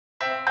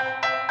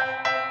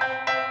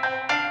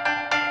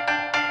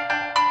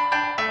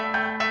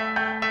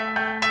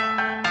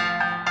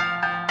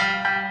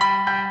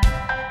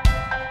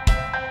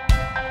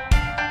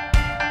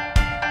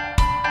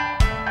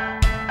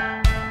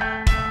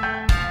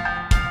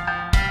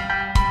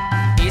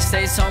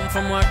stays home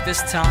from work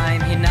this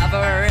time. He never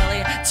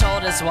really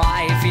told his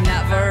wife, he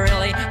never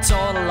really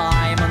told a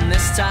lie. And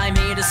this time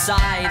he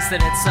decides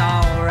that it's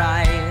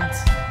alright.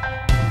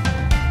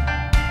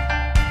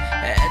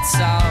 It's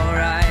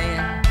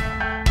alright.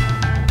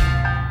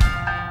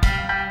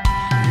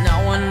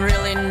 No one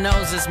really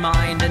knows his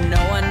mind, and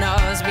no one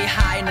knows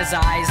behind his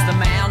eyes. The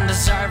man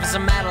deserves a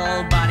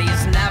medal, but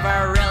he's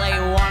never really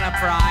won a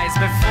prize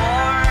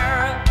before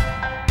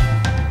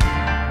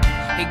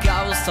he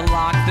goes to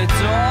lock the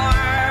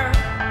door.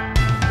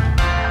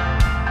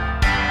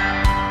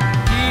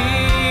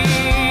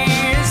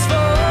 He's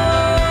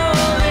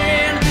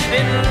falling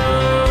in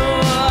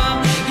love.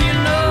 He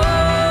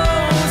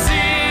knows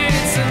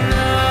it's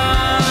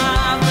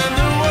enough, and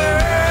the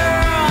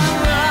world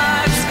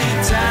looks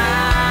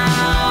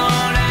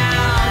down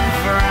and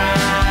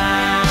frowns.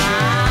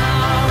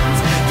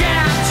 Get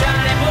up,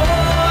 Johnny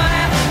boy.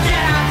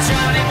 Get up,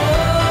 Johnny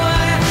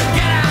boy.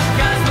 Get up,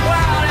 'cause the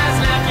world has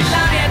left you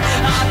lying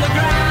on the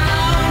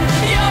ground.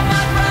 You're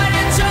my pride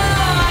and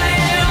joy.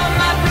 You're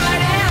my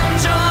pride and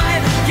joy.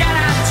 Get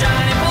up,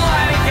 Johnny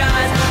boy,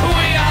 because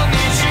we all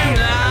need you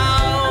now.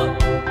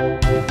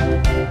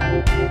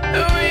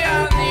 We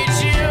all need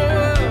you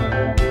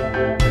now.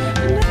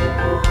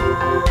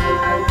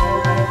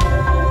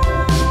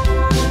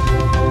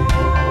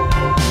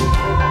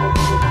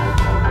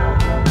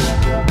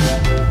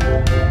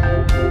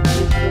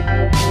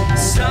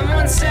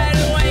 Someone said,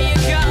 where you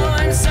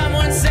going?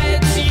 Someone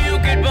said to you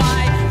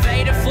goodbye.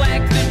 They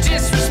deflect the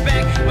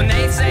disrespect when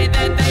they say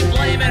that they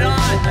blame it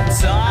on the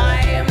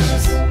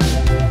times.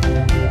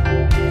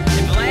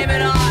 They blame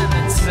it on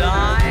the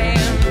time.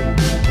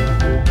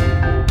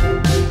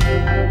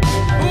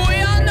 We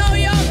all know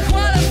you're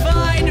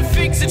qualified to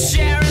fix a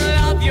chair and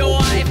love your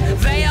wife.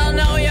 They all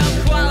know you're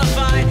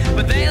qualified,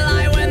 but they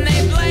lie when they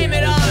blame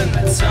it on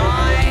the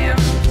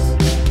times.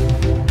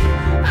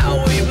 How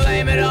we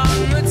blame it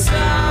on the times.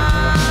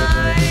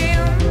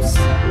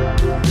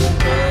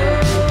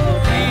 Oh,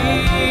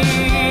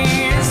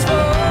 he's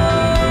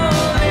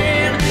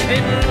falling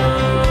in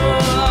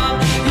love.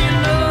 He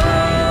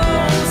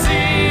knows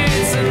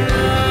it's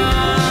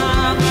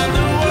enough, and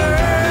the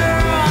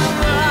world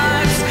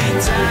looks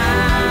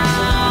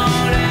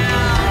down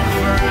and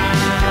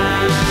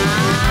frowns.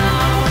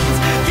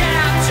 Get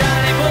up,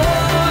 Johnny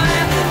boy.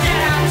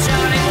 Get up,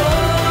 Johnny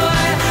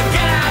boy.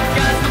 Get up,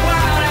 'cause the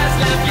world has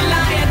left you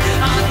lying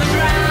on the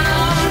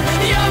ground.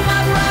 You're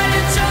my pride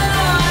and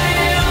joy.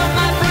 You're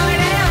my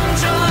pride and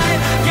joy.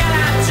 Get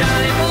up,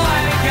 Johnny boy,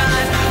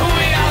 because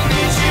we all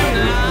need you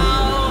now.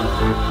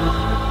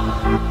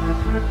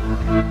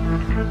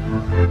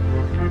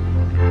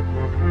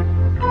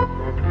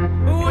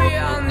 We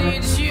all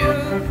need you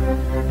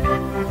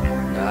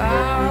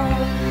now.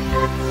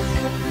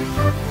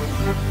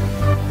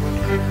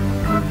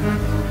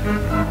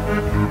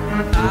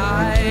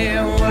 I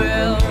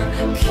will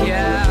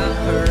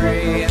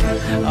carry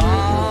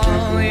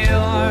all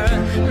your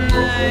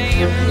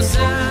names,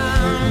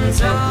 and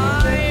I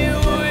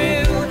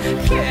will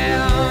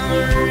carry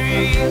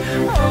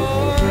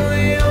all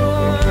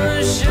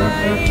your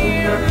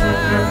shame,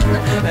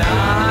 and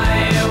I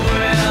will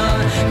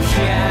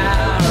carry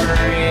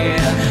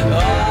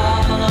all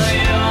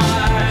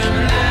your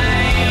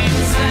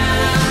names,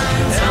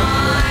 and I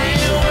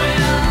will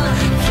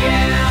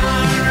carry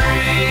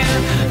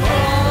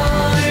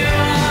all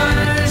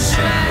your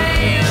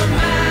shame,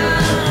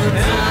 and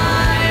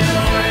I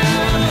will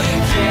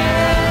carry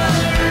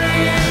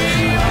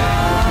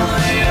all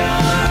your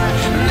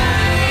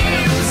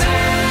names,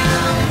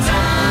 and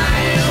I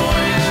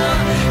will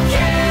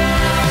carry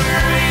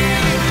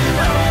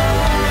all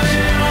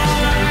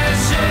your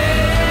shame.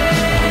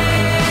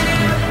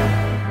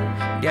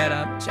 Get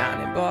up,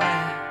 Johnny boy.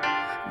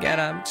 Get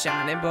up,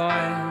 Johnny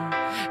boy.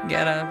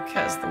 Get up,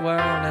 'cause the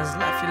world has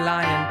left you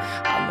lying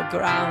on the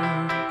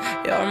ground.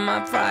 You're my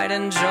pride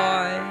and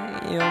joy.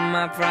 You're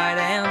my pride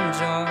and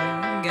joy.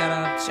 Get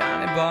up,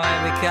 Johnny boy,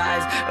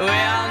 because we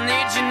all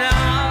need you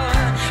now.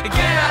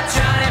 Get up,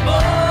 Johnny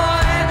boy.